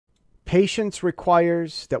Patience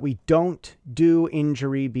requires that we don't do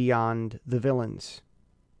injury beyond the villains.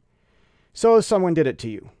 So someone did it to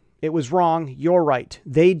you. It was wrong. You're right.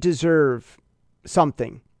 They deserve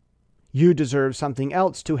something. You deserve something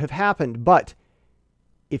else to have happened. But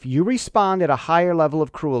if you respond at a higher level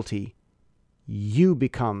of cruelty, you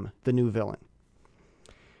become the new villain.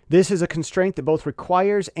 This is a constraint that both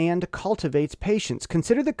requires and cultivates patience.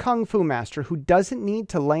 Consider the Kung Fu master who doesn't need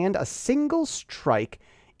to land a single strike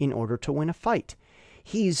in order to win a fight.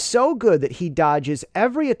 He's so good that he dodges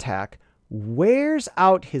every attack, wears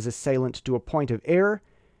out his assailant to a point of error,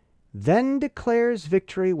 then declares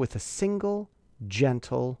victory with a single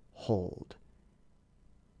gentle hold.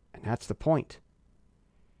 And that's the point.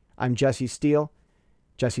 I'm Jesse Steele,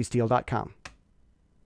 jessesteele.com.